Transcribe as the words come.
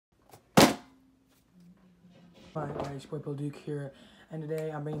Hi guys, Purple Duke here, and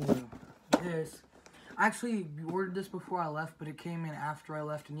today I'm bringing you this. I actually ordered this before I left, but it came in after I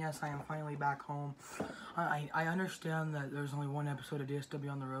left, and yes, I am finally back home. I understand that there's only one episode of DSW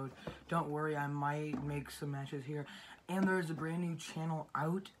on the road. Don't worry, I might make some matches here. And there's a brand new channel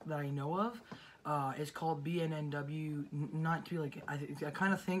out that I know of. It's called BNNW, not to be like, I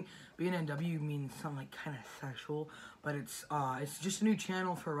kind of think BNNW means something like kind of sexual, but it's just a new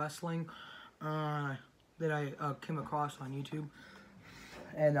channel for wrestling. That I came across on YouTube,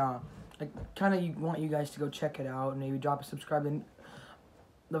 and I kind of want you guys to go check it out and maybe drop a subscribe. And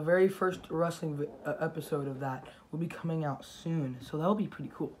the very first wrestling episode of that will be coming out soon, so that'll be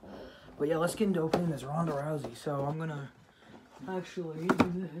pretty cool. But yeah, let's get into opening this Ronda Rousey. So I'm gonna actually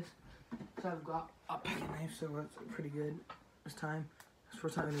do this. So I've got a pocket knife, so that's pretty good this time. This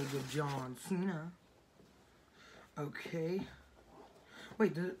first time I need to do John Cena. Okay.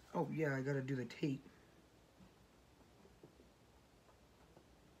 Wait, oh yeah, I gotta do the tape.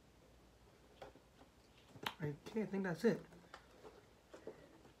 Okay, I think that's it.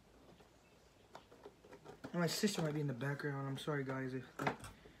 And my sister might be in the background. I'm sorry, guys, if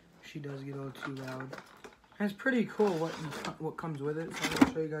she does get a little too loud. And it's pretty cool what comes with it. So I'm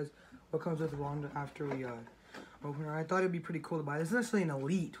gonna show you guys what comes with Ronda after we open her. I thought it'd be pretty cool to buy. This is actually an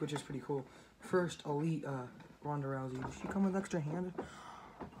Elite, which is pretty cool. First Elite Ronda Rousey. Does she come with extra hand? Oh,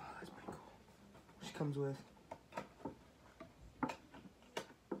 that's pretty cool. She comes with.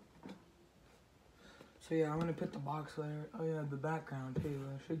 So yeah, I'm gonna put the box layer. Oh yeah, the background too.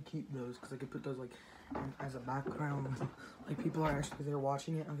 I should keep those because I could put those like as a background, like people are actually there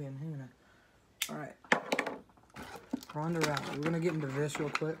watching it. Okay, I'm hanging it. All right, Ronda Rousey. We're gonna get into this real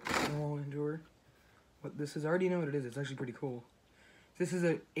quick. We'll into her. What this is? I already know what it is. It's actually pretty cool. This is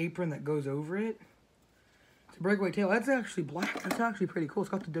an apron that goes over it. It's a breakaway table. That's actually black. That's actually pretty cool. It's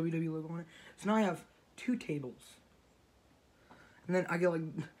got the WWE logo on it. So now I have 2 tables, and then I get like.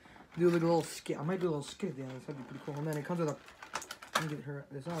 Do like a little skit. I might do a little skit at the end. That'd be pretty cool. And then it comes with a. Let me get her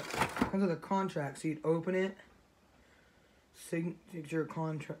this out. It comes with a contract. So you'd open it. Signature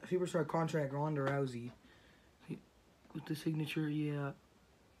contract. Superstar contract. Ronda Rousey. With the signature, yeah.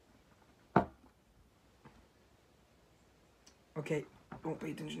 Okay. Don't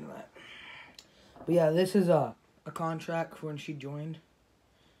pay attention to that. But yeah, this is a contract for when she joined.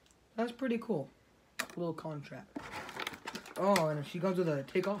 That's pretty cool. A little contract. Oh, and she comes with a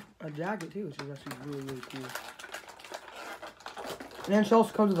jacket too, which is actually really, really cool. And then she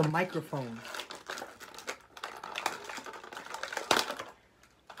also comes with a microphone.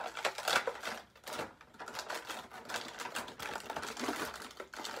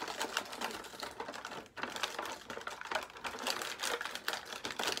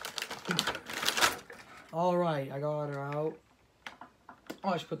 Alright, I got her out. Oh,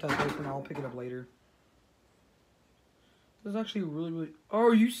 I should put that away for now. I'll pick it up later. This is actually really, really... Oh,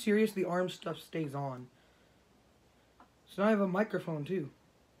 are you serious? The arm stuff stays on. So now I have a microphone, too.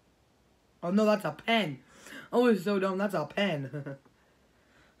 Oh, no, that's a pen. Oh, it's so dumb. That's a pen.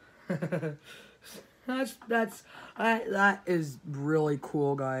 That is really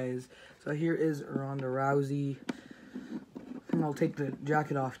cool, guys. So here is Ronda Rousey. And I'll take the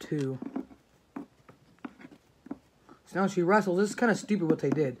jacket off, too. So now when she wrestles, this is kind of stupid what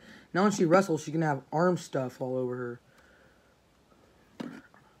they did. Now when she wrestles, she can have arm stuff all over her.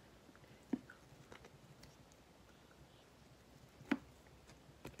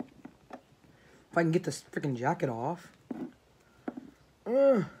 If I can get this freaking jacket off.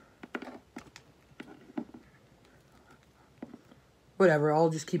 Whatever, I'll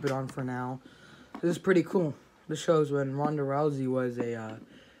just keep it on for now. This is pretty cool. This shows when Ronda Rousey was a an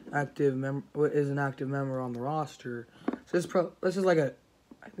active member on the roster. So this is like I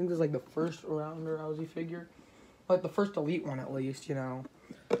think this is like the first Ronda Rousey figure, like the first Elite one at least, you know.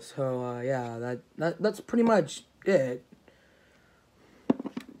 So yeah, that's pretty much it.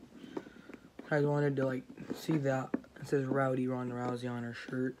 I wanted to like see that it says Rowdy Ronda Rousey on her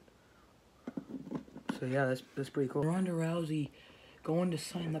shirt. So yeah, that's pretty cool. Ronda Rousey going to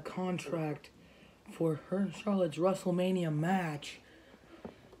sign the contract for her and Charlotte's WrestleMania match.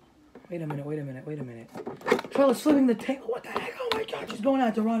 Wait a minute. Charlotte's flipping the table. What the heck? Oh my God, she's going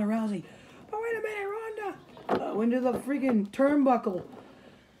after Ronda Rousey. Oh wait a minute, Ronda. Went to the freaking turnbuckle.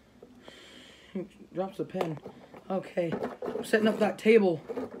 Drops the pen. Okay, I'm setting up that table.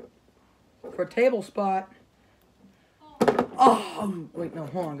 For a table spot. Oh, wait, no,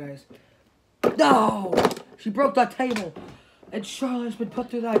 hold on, guys. No! She broke that table. And Charlotte's been put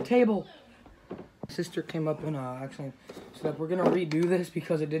through that table. Sister came up and actually said, we're going to redo this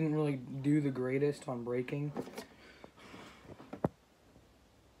because it didn't really do the greatest on breaking.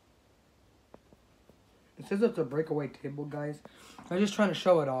 says it's a breakaway table, guys. I'm just trying to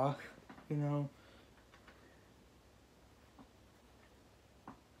show it off, you know.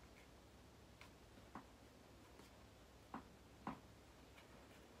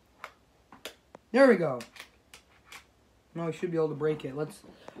 There we go. Now we should be able to break it. Let's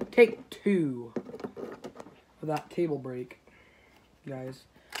take 2 for that table break, guys.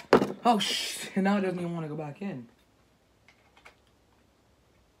 Oh, now it doesn't even want to go back in.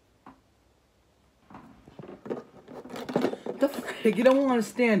 The frick? You don't want to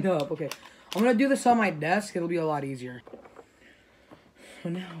stand up. Okay, I'm going to do this on my desk. It'll be a lot easier. So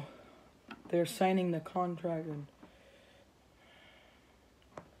now, they're signing the contract,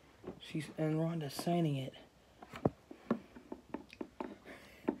 and Ronda's signing it.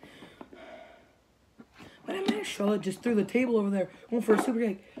 Wait a minute, Charlotte just threw the table over there, going for a super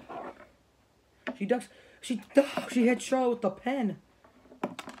kick. She ducks. She hit Charlotte with the pen.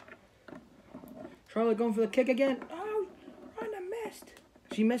 Charlotte going for the kick again. Oh, Ronda missed.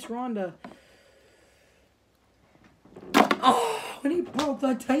 She missed Ronda. Oh, and he broke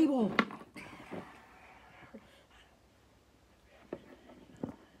the table.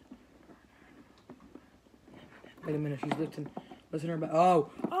 Wait a minute, she's lifting her back. Oh.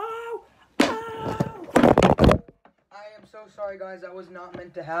 I am so sorry, guys. That was not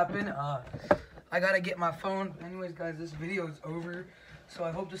meant to happen. I gotta get my phone. Anyways, guys, this video is over. So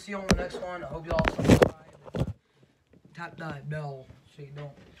I hope to see you on the next one. I hope you all subscribe and tap that bell so you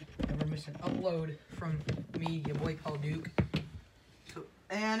don't ever miss an upload from me, your boy Paul Duke. So,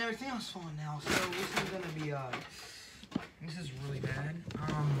 and everything else is fine now. So this is gonna be this is really bad.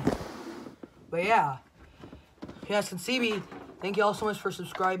 But yeah. Yes, and CB, thank you all so much for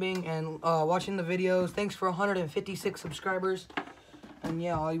subscribing and watching the videos. Thanks for 156 subscribers. And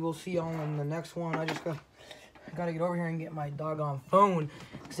yeah, I will see y'all in the next one. I gotta get over here and get my doggone phone.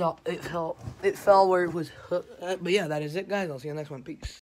 So it fell where it was hooked. But yeah, that is it, guys. I'll see you in the next one. Peace.